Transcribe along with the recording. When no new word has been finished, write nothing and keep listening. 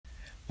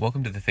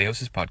Welcome to the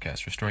Theosis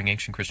Podcast, restoring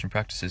ancient Christian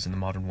practices in the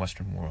modern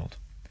Western world.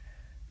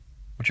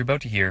 What you're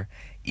about to hear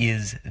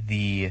is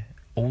the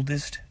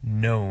oldest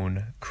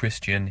known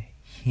Christian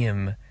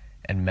hymn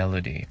and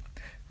melody.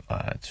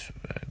 It's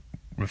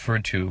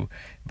referred to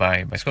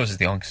by scholars as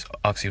the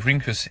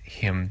Oxyrhynchus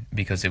hymn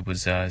because it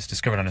was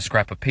discovered on a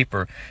scrap of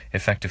paper,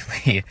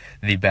 effectively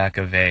the back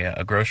of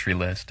a grocery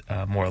list,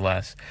 more or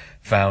less,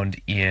 found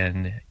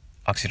in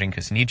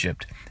Oxyrhynchus in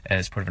Egypt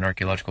as part of an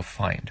archaeological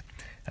find.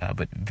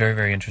 But very,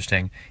 very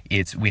interesting.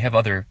 We have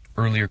other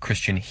earlier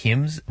Christian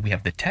hymns we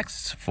have the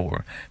texts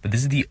for, but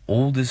this is the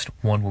oldest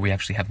one where we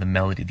actually have the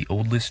melody, the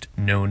oldest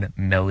known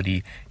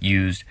melody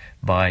used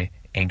by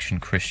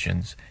ancient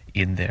Christians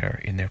in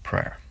their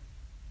prayer.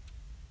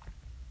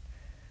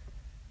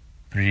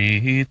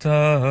 Britanio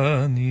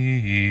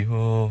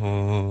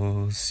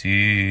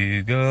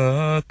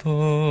sigato,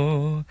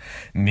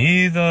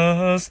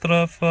 midas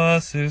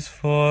trafasis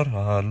for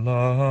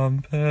lampeston.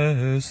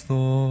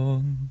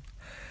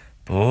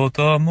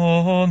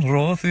 Potamon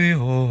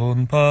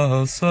rothion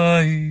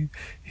passai,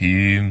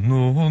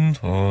 hymnum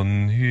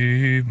ton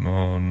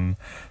hymnon,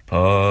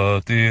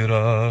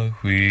 patira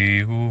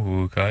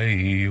huiu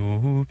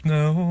caiu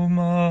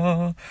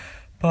pneuma,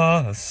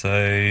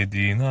 passai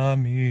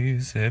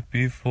dinamis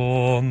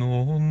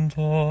epiphonum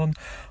ton,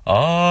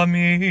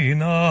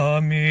 amin,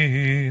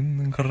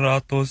 amin,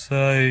 kratos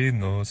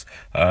einos,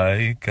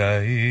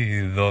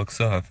 aicai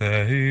doxa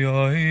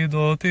theoi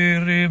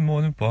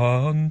dotirimon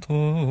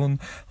panton,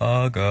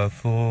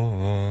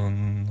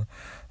 agathon,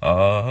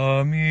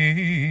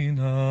 amin,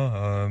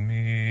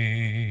 amin.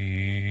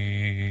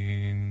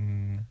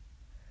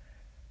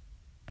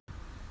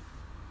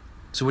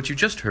 So what you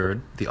just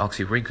heard, the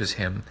Oxyrhynchus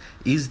hymn,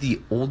 is the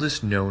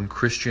oldest known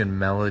Christian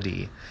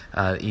melody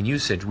in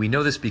usage. We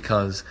know this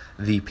because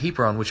the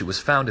paper on which it was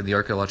found in the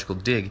archaeological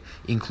dig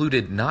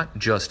included not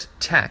just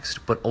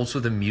text, but also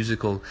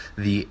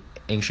the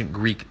ancient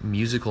Greek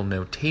musical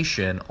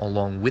notation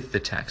along with the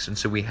text. And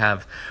so we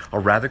have a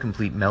rather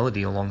complete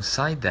melody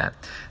alongside that.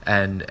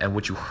 And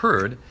what you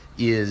heard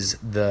is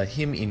the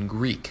hymn in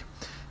Greek.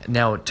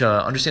 Now, to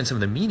understand some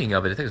of the meaning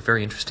of it, I think it's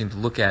very interesting to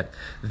look at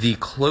the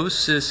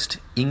closest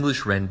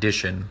English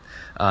rendition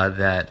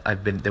that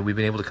we've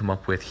been able to come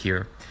up with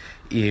here.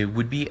 It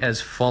would be as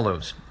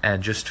follows,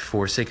 and just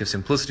for sake of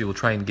simplicity, we'll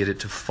try and get it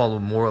to follow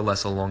more or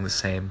less along the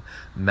same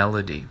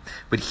melody.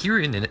 But here,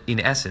 in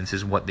essence,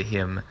 is what the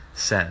hymn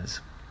says.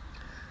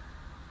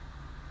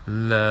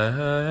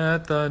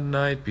 Let the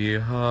night be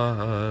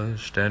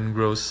hushed and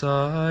grow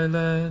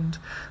silent.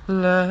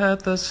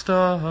 Let the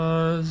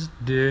stars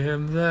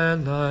dim their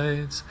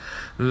lights.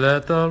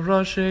 Let the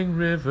rushing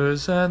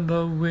rivers and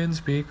the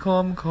winds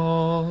become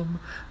calm.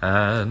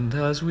 And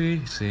as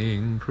we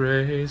sing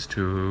praise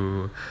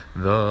to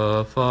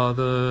the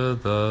Father,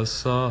 the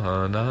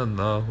Son, and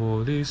the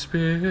Holy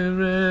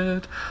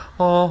Spirit,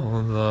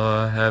 all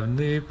the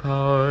heavenly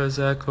powers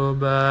echo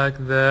back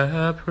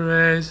their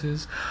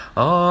praises.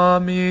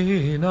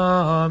 Amen,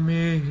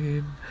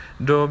 amen.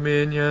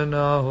 Dominion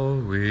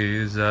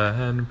always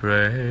and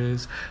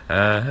praise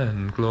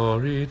and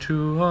glory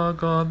to our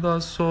God, the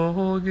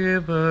sole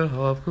giver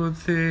of good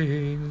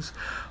things.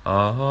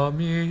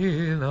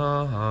 Amen,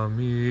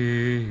 amen.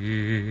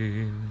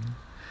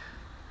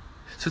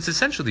 So it's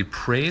essentially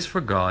praise for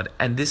God,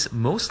 and this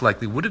most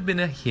likely would have been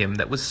a hymn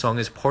that was sung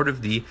as part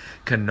of the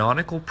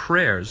canonical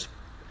prayers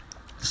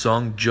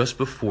sung just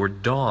before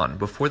dawn,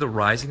 before the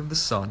rising of the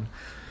sun.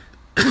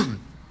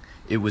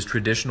 It was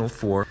traditional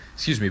before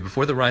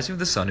the rising of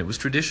the sun, it was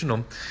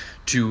traditional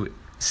to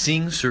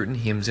sing certain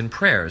hymns and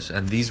prayers,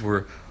 and these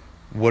were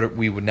what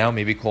we would now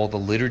maybe call the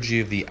Liturgy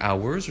of the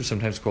Hours, or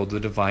sometimes called the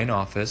Divine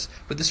Office,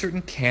 but the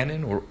certain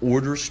canon or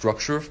order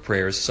structure of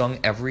prayers sung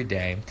every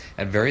day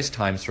at various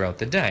times throughout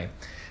the day.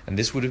 And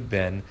this would have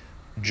been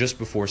just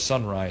before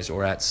sunrise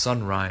or at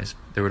sunrise.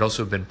 There would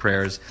also have been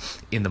prayers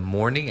in the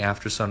morning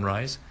after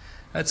sunrise,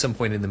 at some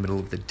point in the middle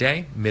of the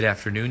day,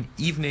 mid-afternoon,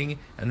 evening,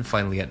 and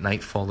finally at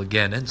nightfall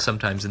again, and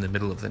sometimes in the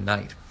middle of the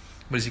night.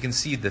 But as you can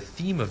see, the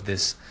theme of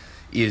this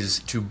is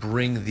to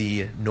bring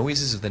the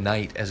noises of the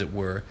night, as it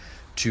were,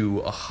 to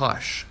a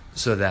hush,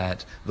 so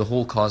that the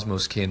whole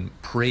cosmos can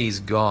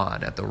praise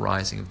God at the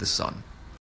rising of the sun.